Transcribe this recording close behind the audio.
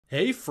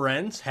Hey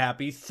friends,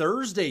 happy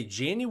Thursday,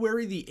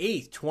 January the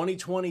 8th,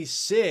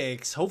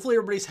 2026. Hopefully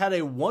everybody's had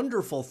a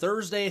wonderful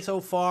Thursday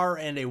so far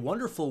and a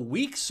wonderful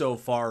week so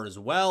far as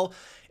well.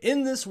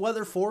 In this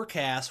weather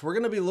forecast, we're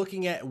going to be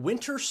looking at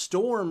winter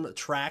storm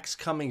tracks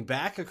coming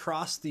back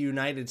across the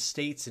United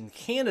States and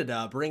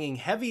Canada, bringing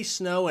heavy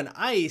snow and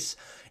ice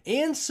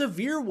and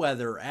severe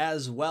weather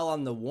as well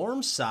on the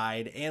warm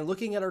side, and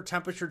looking at our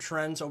temperature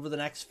trends over the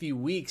next few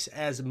weeks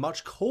as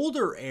much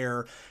colder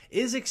air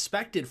is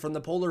expected from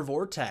the polar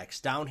vortex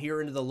down here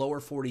into the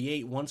lower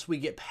 48 once we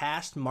get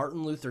past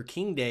Martin Luther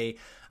King Day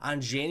on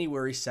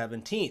January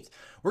 17th.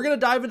 We're going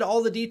to dive into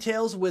all the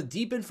details with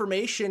deep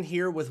information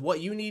here with what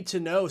you need to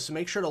know, so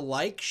make sure to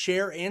like,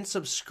 share, and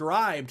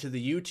subscribe to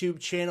the YouTube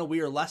channel.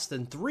 We are less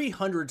than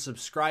 300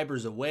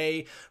 subscribers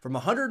away from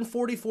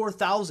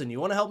 144,000.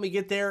 You want to help me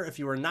get there? If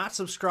you are not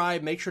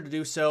subscribed, make sure to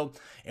do so.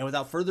 And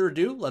without further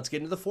ado, let's get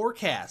into the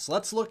forecast.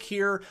 Let's look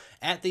here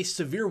at the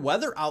severe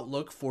weather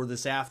outlook for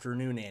this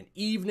afternoon and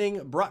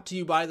evening, brought to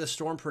you by the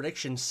Storm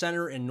Prediction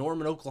Center in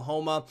Norman,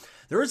 Oklahoma.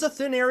 There is a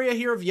thin area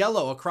here of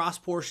yellow across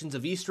portions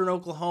of eastern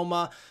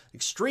Oklahoma,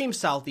 extreme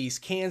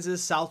southeast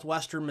Kansas,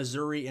 southwestern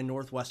Missouri, and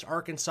northwest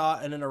Arkansas,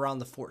 and then around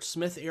the Fort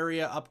Smith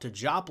area up to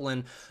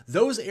Joplin.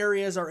 Those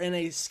areas are in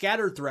a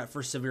scattered threat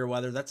for severe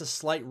weather. That's a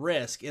slight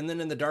risk. And then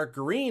in the dark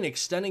green,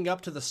 extending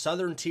up to the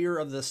southern tier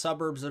of the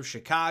suburbs of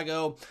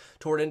Chicago,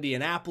 toward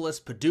Indianapolis,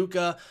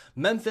 Paducah,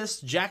 Memphis,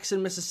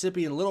 Jackson,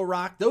 Mississippi, and Little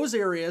Rock, those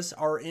areas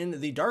are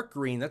in the dark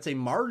green. That's a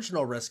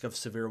marginal risk of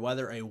severe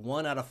weather, a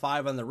 1 out of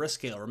 5 on the risk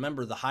scale.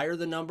 Remember, the higher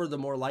the number, the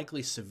more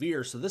likely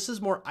severe. So this is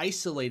more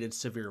isolated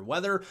severe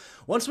weather.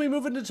 Once we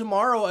move into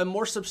tomorrow, a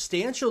more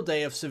substantial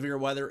day of severe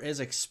weather is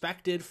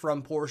expected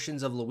from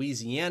portions of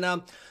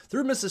Louisiana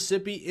through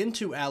Mississippi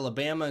into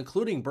Alabama,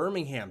 including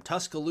Birmingham,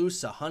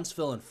 Tuscaloosa,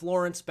 Huntsville, and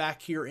Florence,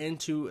 back here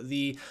into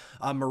the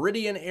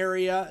Meridian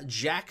area,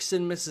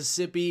 Jackson,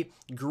 Mississippi,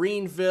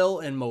 Greenville,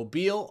 and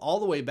Mobile, all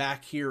the way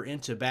back here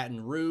into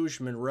Baton Rouge,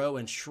 Monroe,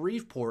 and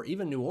Shreveport,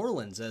 even New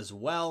Orleans as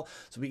well.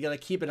 So we got to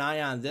keep an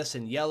eye on this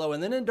in yellow.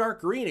 And then in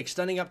dark green,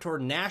 extending up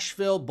toward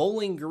Nashville,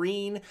 Bowling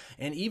Green,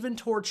 and even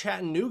toward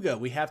Chattanooga,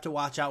 we have to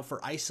watch out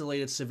for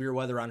isolated severe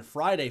weather on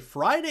Friday.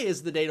 Friday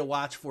is the day to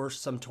watch for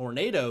some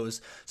tornadoes,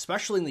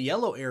 especially in the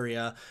yellow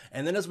area.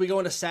 And then as we go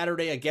into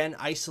Saturday, again,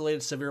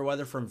 isolated severe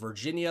weather from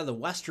Virginia, the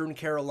Western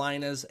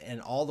Carolinas,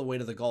 and all the way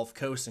to the Gulf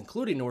Coast,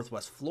 including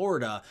Northwest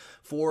Florida,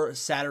 for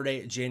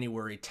Saturday,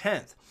 January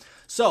 10th.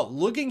 So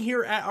looking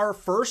here at our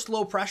first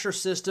low pressure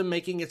system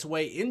making its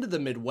way into the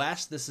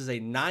Midwest, this is a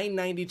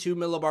 992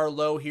 millibar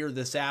low here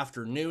this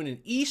afternoon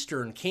in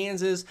eastern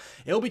Kansas.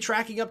 It'll be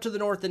tracking up to the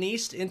north and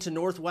east into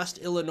northwest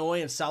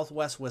Illinois and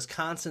southwest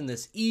Wisconsin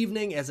this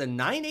evening as a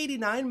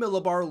 989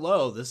 millibar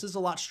low. This is a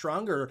lot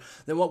stronger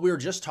than what we were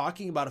just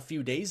talking about a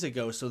few days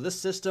ago. So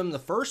this system, the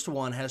first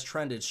one, has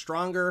trended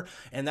stronger,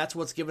 and that's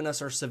what's given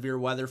us our severe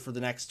weather for the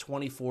next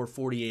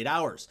 48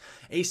 hours.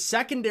 A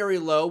secondary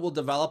low will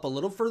develop a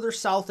little further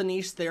south and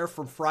east there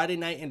from Friday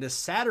night into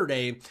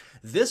Saturday.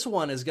 This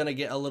one is going to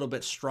get a little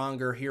bit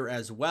stronger here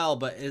as well,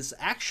 but is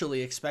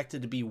actually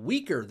expected to be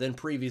weaker than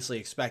previously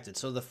expected.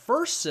 So the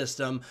first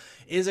system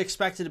is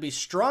expected to be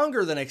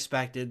stronger than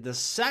expected. The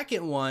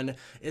second one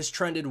is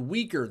trended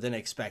weaker than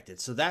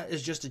expected. So that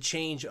is just a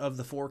change of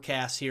the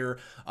forecast here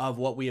of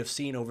what we have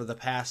seen over the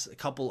past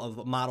couple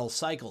of model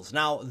cycles.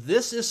 Now,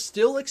 this is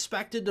still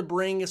expected to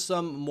bring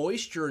some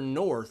moisture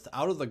north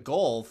out of the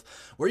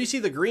Gulf, where you see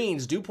the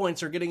greens, dew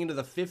points are getting into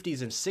the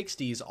 50s and 60s,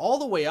 all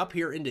the way up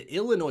here into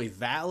Illinois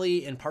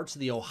Valley and parts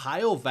of the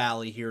Ohio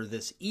Valley here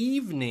this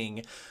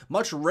evening.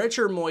 Much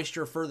richer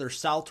moisture further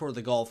south toward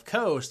the Gulf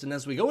Coast. And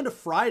as we go into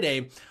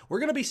Friday, we're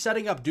going to be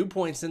setting up dew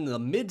points in the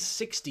mid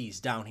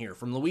 60s down here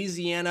from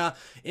Louisiana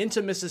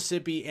into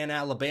Mississippi and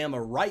Alabama,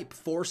 ripe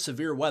for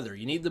severe weather.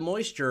 You need the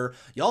moisture.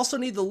 You also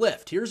need the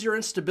lift. Here's your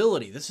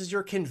instability. This is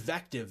your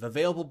convective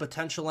available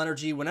potential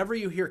energy. Whenever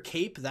you hear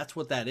CAPE, that's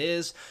what that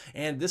is.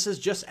 And this is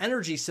just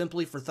energy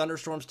simply for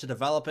thunderstorms to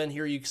develop in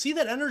here. You see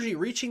that energy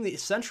reaching the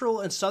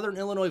central and southern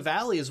Illinois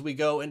Valley as we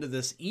go into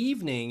this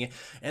evening,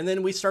 and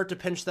then we start to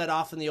pinch that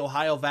off in the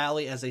Ohio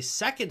Valley as a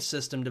second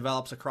system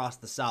develops across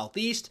the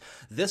southeast.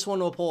 This one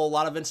will pull a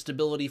lot of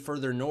instability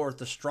further north.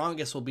 The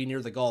strongest will be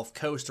near the Gulf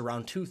Coast,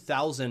 around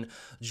 2,000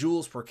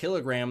 joules per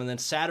kilogram, and then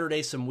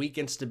Saturday some weak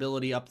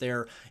instability up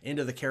there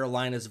into the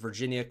Carolinas.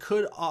 Virginia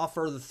could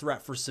offer the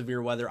threat for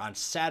severe weather on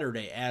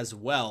Saturday as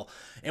well.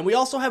 And we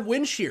also have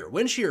wind shear.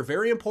 Wind shear,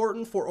 very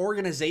important for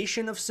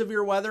organization of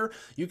severe weather.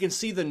 You can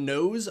see the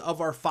nose of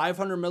our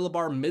 500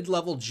 millibar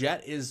mid-level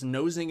jet is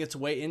nosing its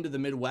way into the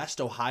Midwest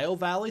Ohio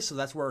Valley, so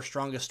that's where our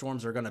strongest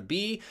storms are going to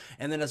be.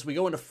 And then as we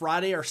go into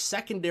Friday, our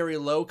secondary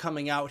low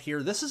coming out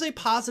here, this is a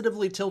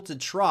positively tilted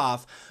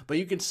trough, but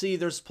you can see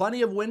there's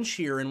plenty of wind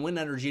shear and wind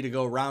energy to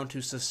go around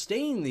to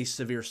sustain these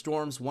severe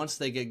storms once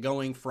they get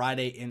going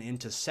Friday and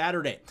into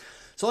Saturday.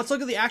 So let's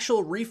look at the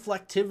actual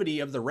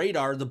reflectivity of the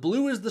radar. The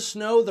blue is the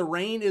snow, the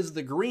rain is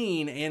the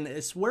green, and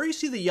it's where you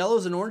see the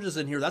yellows and oranges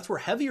in here. That's where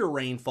heavier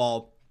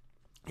rainfall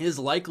is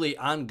likely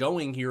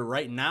ongoing here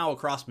right now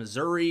across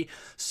Missouri,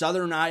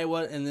 southern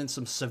Iowa, and then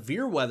some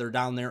severe weather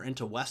down there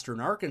into western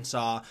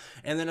Arkansas.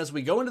 And then as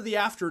we go into the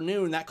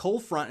afternoon, that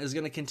cold front is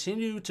going to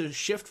continue to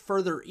shift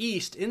further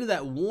east into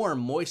that warm,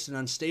 moist, and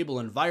unstable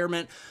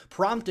environment,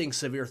 prompting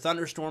severe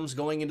thunderstorms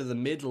going into the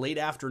mid-late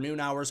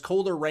afternoon hours.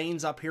 Colder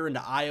rains up here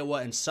into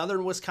Iowa and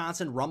southern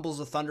Wisconsin, rumbles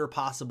of thunder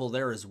possible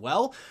there as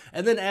well.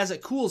 And then as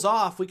it cools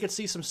off, we could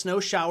see some snow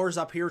showers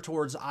up here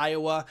towards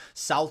Iowa,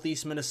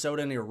 southeast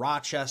Minnesota near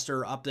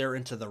Rochester, up there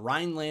into the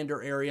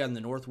Rhinelander area in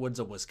the north woods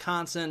of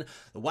Wisconsin,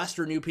 the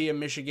western UP and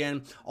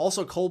Michigan.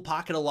 Also cold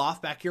pocket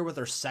aloft back here with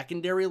our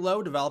secondary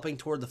low developing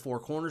toward the Four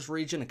Corners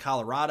region in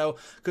Colorado.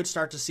 Could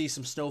start to see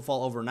some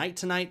snowfall overnight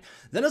tonight.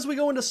 Then as we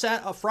go into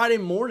Friday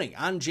morning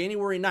on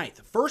January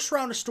 9th, first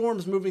round of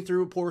storms moving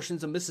through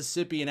portions of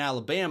Mississippi and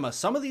Alabama.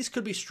 Some of these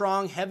could be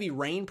strong, heavy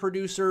rain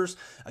producers,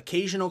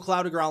 occasional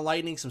cloud to ground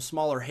lightning, some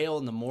smaller hail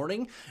in the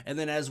morning. And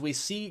then as we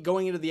see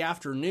going into the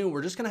afternoon,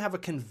 we're just going to have a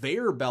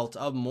conveyor belt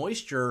of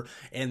moisture,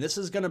 and this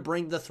is going to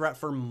bring the threat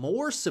for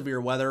more severe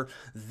weather.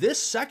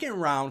 This second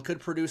round could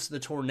produce the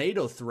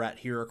tornado threat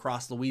here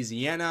across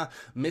Louisiana,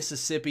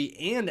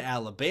 Mississippi, and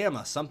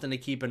Alabama. Something to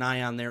keep an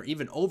eye on there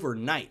even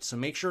overnight. So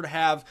make sure to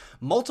have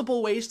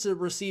multiple ways to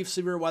receive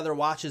severe weather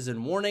watches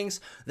and warnings.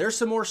 There's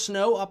some more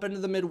snow up into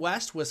the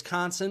Midwest,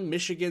 Wisconsin,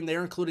 Michigan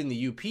there, including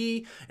the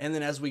UP. And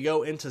then as we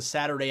go into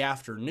Saturday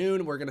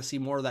afternoon, we're going to see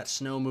more of that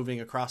snow moving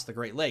across the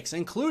Great Lakes,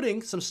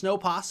 including some snow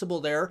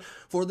possible there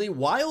for the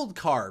wild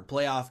card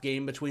playoff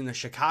game between the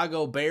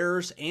Chicago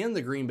Bears and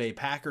the Green Bay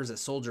Packers at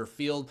Soldier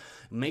Field.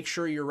 Make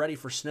sure you're ready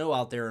for snow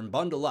out there and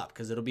bundle up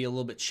because it'll be a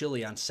little bit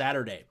chilly on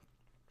Saturday.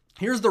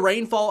 Here's the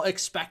rainfall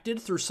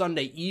expected through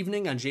Sunday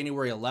evening on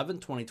January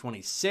 11th,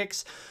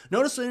 2026.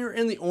 Notice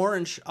in the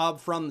orange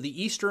from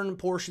the eastern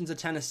portions of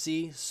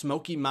Tennessee,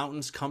 Smoky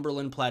Mountains,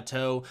 Cumberland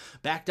Plateau,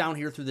 back down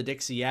here through the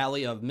Dixie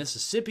Alley of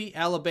Mississippi,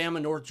 Alabama,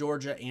 North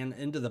Georgia, and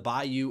into the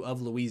bayou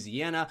of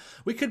Louisiana.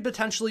 We could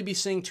potentially be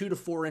seeing 2 to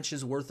 4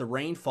 inches worth of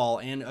rainfall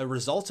and a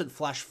resultant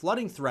flash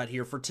flooding threat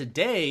here for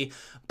today.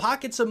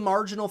 Pockets of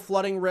marginal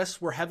flooding risks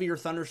where heavier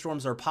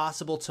thunderstorms are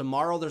possible.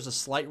 Tomorrow, there's a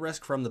slight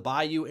risk from the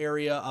bayou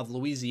area of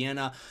Louisiana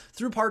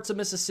through parts of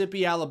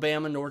Mississippi,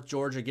 Alabama, North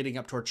Georgia, getting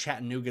up toward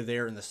Chattanooga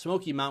there in the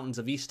Smoky Mountains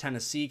of East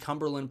Tennessee,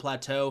 Cumberland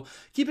Plateau.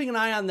 Keeping an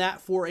eye on that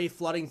for a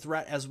flooding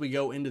threat as we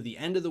go into the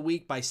end of the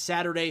week. By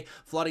Saturday,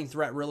 flooding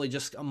threat really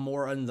just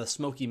more in the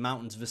Smoky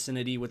Mountains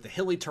vicinity with the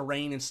hilly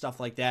terrain and stuff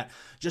like that.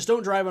 Just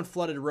don't drive on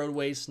flooded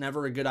roadways.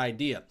 Never a good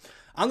idea.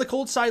 On the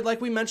cold side, like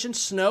we mentioned,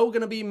 snow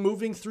going to be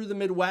moving through the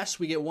Midwest.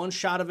 We get one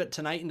shot of it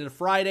tonight into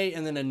Friday,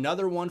 and then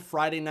another one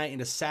Friday night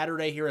into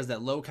Saturday here as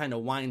that low kind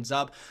of winds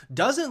up.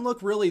 Doesn't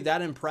look really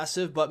that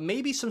impressive, but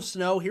maybe some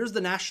snow. Here's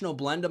the national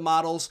blend of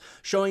models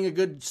showing a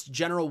good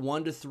general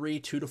 1 to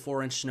 3, 2 to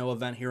 4 inch snow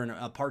event here in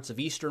parts of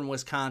eastern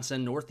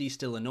Wisconsin,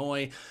 northeast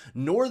Illinois,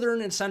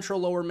 northern and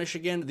central lower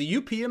Michigan, the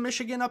UP of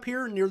Michigan up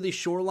here near the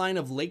shoreline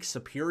of Lake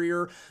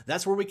Superior.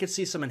 That's where we could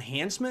see some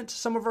enhancement to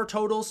some of our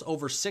totals,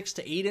 over 6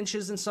 to 8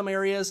 inches in some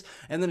areas.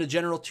 And then a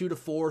general 2 to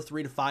 4,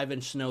 3 to 5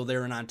 inch snow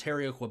there in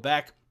Ontario,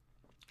 Quebec,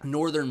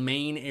 northern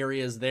Maine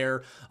areas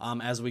there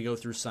as we go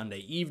through Sunday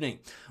evening.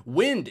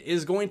 Wind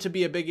is going to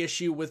be a big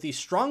issue with the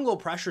strong low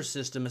pressure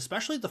system,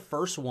 especially the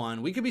first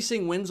one. We could be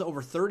seeing winds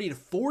over 30 to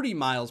 40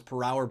 miles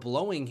per hour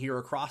blowing here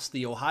across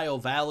the Ohio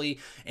Valley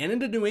and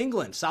into New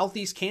England,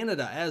 southeast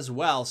Canada as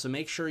well. So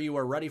make sure you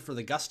are ready for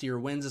the gustier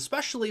winds,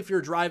 especially if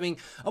you're driving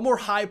a more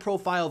high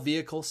profile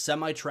vehicle,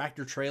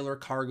 semi-tractor trailer,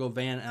 cargo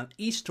van on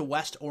east to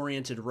west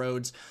oriented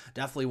roads.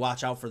 Definitely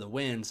watch out for the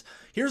winds.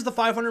 Here's the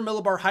 500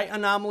 millibar height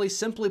anomaly.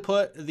 Simply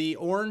put, the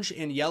orange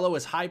and yellow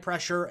is high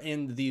pressure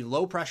and the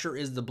low pressure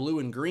is the blue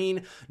and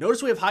green.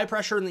 Notice we have high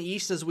pressure in the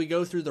east as we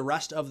go through the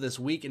rest of this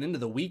week and into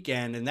the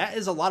weekend, and that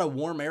is a lot of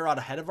warm air out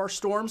ahead of our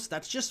storms.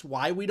 That's just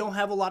why we don't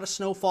have a lot of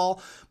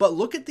snowfall. But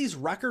look at these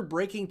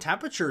record-breaking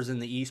temperatures in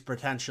the east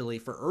potentially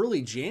for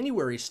early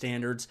January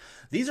standards.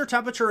 These are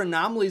temperature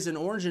anomalies in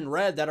orange and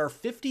red that are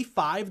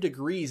 55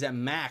 degrees at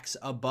max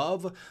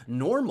above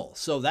normal.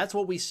 So that's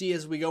what we see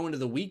as we go into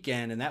the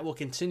weekend, and that will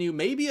continue.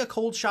 Maybe a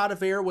cold shot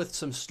of air with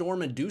some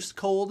storm-induced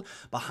cold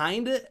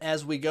behind it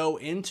as we go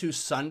into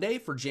Sunday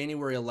for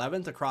January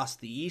 11th across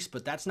the east,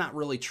 but that's not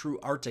really true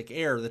Arctic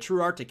air. The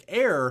true Arctic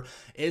air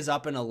is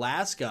up in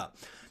Alaska.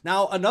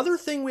 Now, another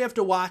thing we have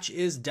to watch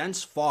is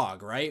dense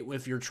fog, right?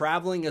 If you're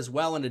traveling as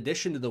well, in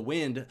addition to the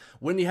wind,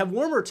 when you have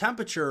warmer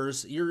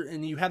temperatures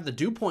and you have the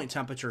dew point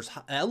temperatures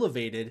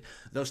elevated,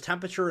 those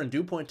temperature and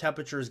dew point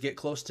temperatures get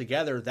close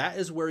together. That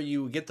is where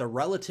you get the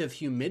relative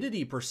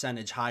humidity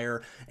percentage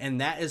higher,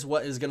 and that is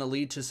what is going to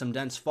lead to some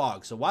dense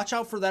fog. So watch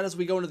out for that as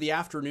we go into the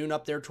afternoon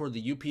up there toward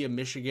the UP of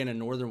Michigan and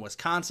northern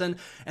Wisconsin,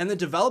 and the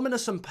development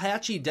of some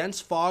patchy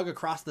dense fog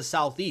across the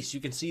southeast.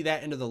 You can see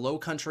that into the low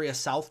country of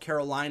South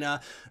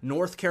Carolina,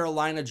 North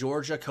Carolina,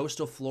 Georgia,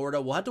 coastal Florida.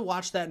 We'll have to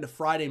watch that into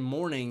Friday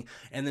morning,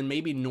 and then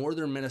maybe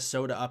northern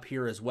Minnesota up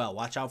here as well.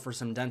 Watch out for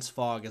some dense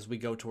fog as we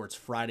go towards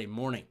Friday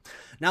morning.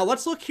 Now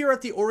let's look here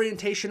at the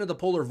orientation of the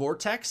polar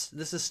vortex.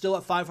 This is still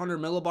at 500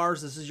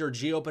 millibars. This is your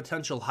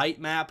geopotential height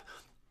map.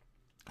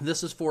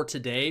 This is for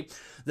today.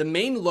 The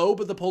main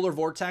lobe of the polar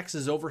vortex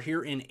is over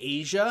here in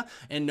Asia.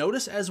 And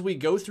notice as we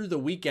go through the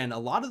weekend, a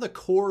lot of the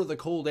core of the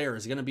cold air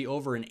is going to be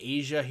over in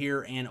Asia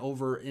here and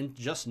over in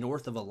just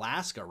north of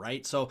Alaska,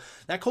 right? So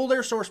that cold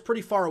air source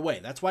pretty far away.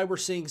 That's why we're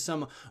seeing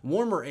some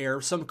warmer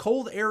air. Some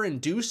cold air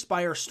induced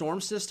by our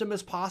storm system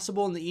is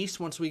possible in the east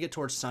once we get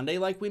towards Sunday,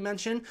 like we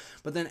mentioned.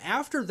 But then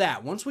after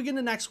that, once we get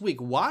into next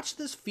week, watch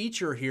this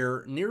feature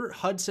here near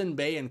Hudson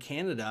Bay in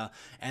Canada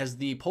as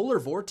the polar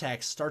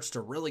vortex starts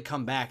to really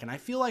come back. And I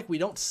feel like we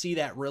don't see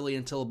that really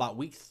until about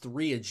week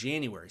 3 of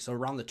January. So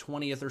around the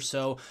 20th or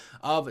so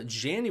of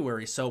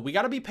January. So we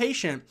got to be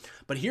patient.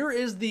 But here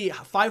is the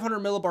 500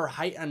 millibar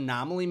height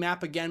anomaly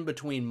map again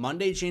between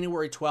Monday,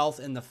 January 12th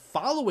and the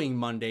following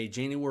Monday,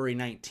 January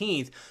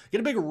 19th.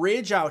 Get a big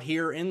ridge out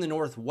here in the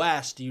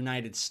northwest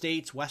United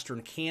States,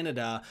 western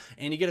Canada,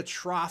 and you get a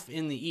trough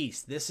in the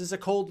east. This is a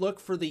cold look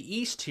for the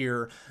east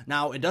here.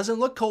 Now, it doesn't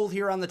look cold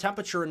here on the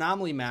temperature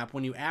anomaly map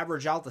when you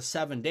average out the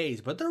 7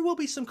 days, but there will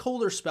be some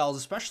colder spells,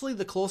 especially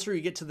the closer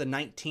you get to the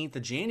 19th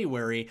of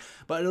January,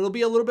 but it'll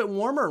be a little bit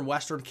warmer in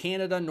western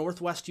Canada,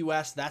 northwest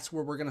US. That's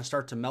where we're going to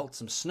start to melt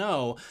some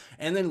snow.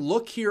 And then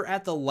look here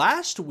at the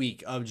last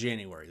week of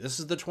January. This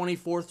is the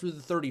 24th through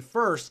the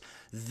 31st.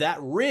 That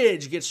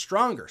ridge gets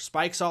stronger,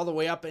 spikes all the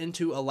way up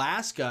into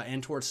Alaska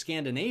and towards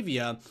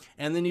Scandinavia,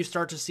 and then you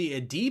start to see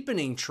a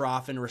deepening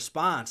trough in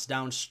response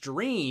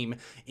downstream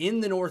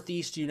in the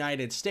northeast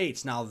United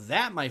States. Now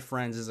that, my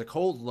friends, is a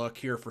cold look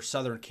here for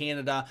southern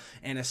Canada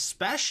and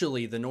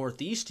especially the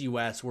northeast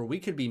US, where we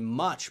could be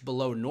much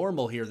below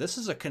normal here. This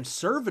is a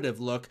conservative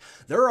look.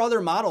 There are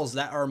other models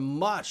that are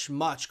much,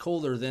 much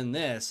colder than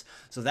this,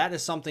 so that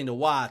is something to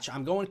watch.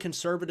 I'm going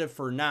conservative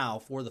for now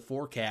for the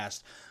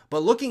forecast.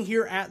 But looking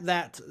here at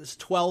that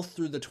 12th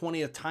through the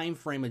 20th time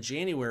frame of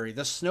January,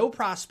 the snow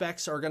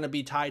prospects are going to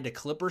be tied to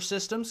clipper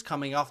systems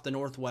coming off the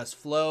northwest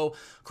flow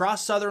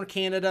across southern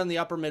Canada and the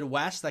upper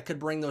Midwest. That could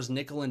bring those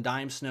nickel and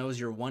dime snows,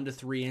 your 1 to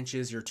 3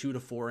 inches, your 2 to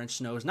 4 inch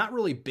snows. Not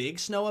really big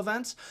snow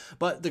events,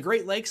 but the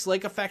Great Lakes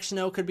lake effect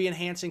snow could be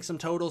enhancing some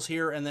totals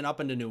here. And then up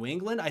into New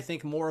England, I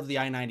think more of the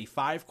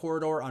I-95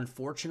 corridor.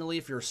 Unfortunately,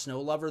 if you're a snow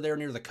lover there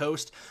near the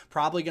coast,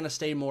 probably going to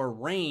stay more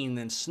rain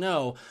than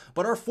snow.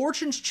 But our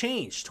fortunes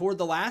change toward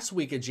the last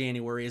week of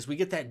January as we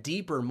get that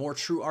deeper, more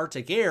true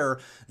Arctic air.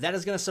 That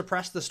is going to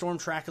suppress the storm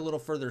track a little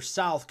further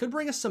south. Could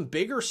bring us some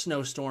bigger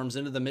snowstorms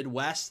into the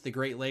Midwest, the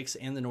Great Lakes,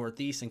 and the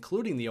Northeast,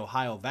 including the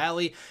Ohio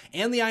Valley.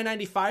 And the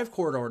I-95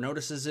 corridor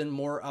notices in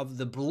more of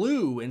the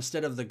blue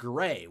instead of the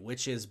gray,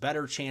 which is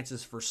better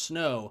chances for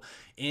snow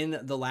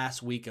in the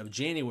last week of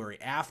January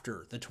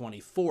after the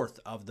 24th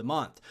of the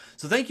month.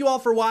 So thank you all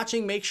for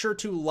watching. Make sure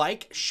to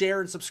like,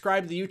 share, and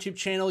subscribe to the YouTube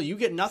channel. You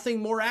get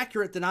nothing more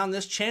accurate than on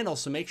this channel,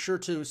 so make sure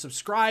to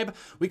subscribe.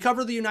 We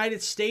cover the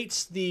United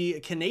States,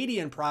 the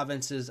Canadian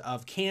provinces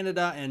of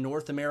Canada, and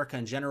North America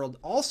in general,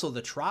 also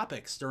the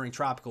tropics during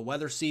tropical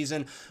weather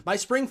season. My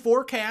spring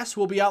forecast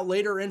will be out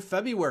later in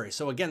February.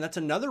 So again, that's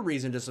another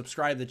reason to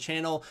subscribe to the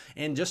channel,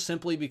 and just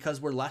simply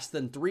because we're less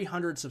than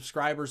 300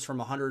 subscribers from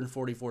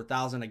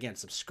 144,000. Again,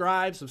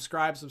 subscribe,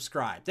 subscribe,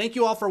 subscribe. Thank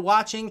you all for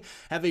watching.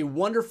 Have a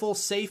wonderful,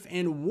 safe,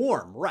 and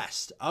warm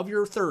rest of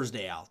your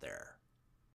Thursday out there.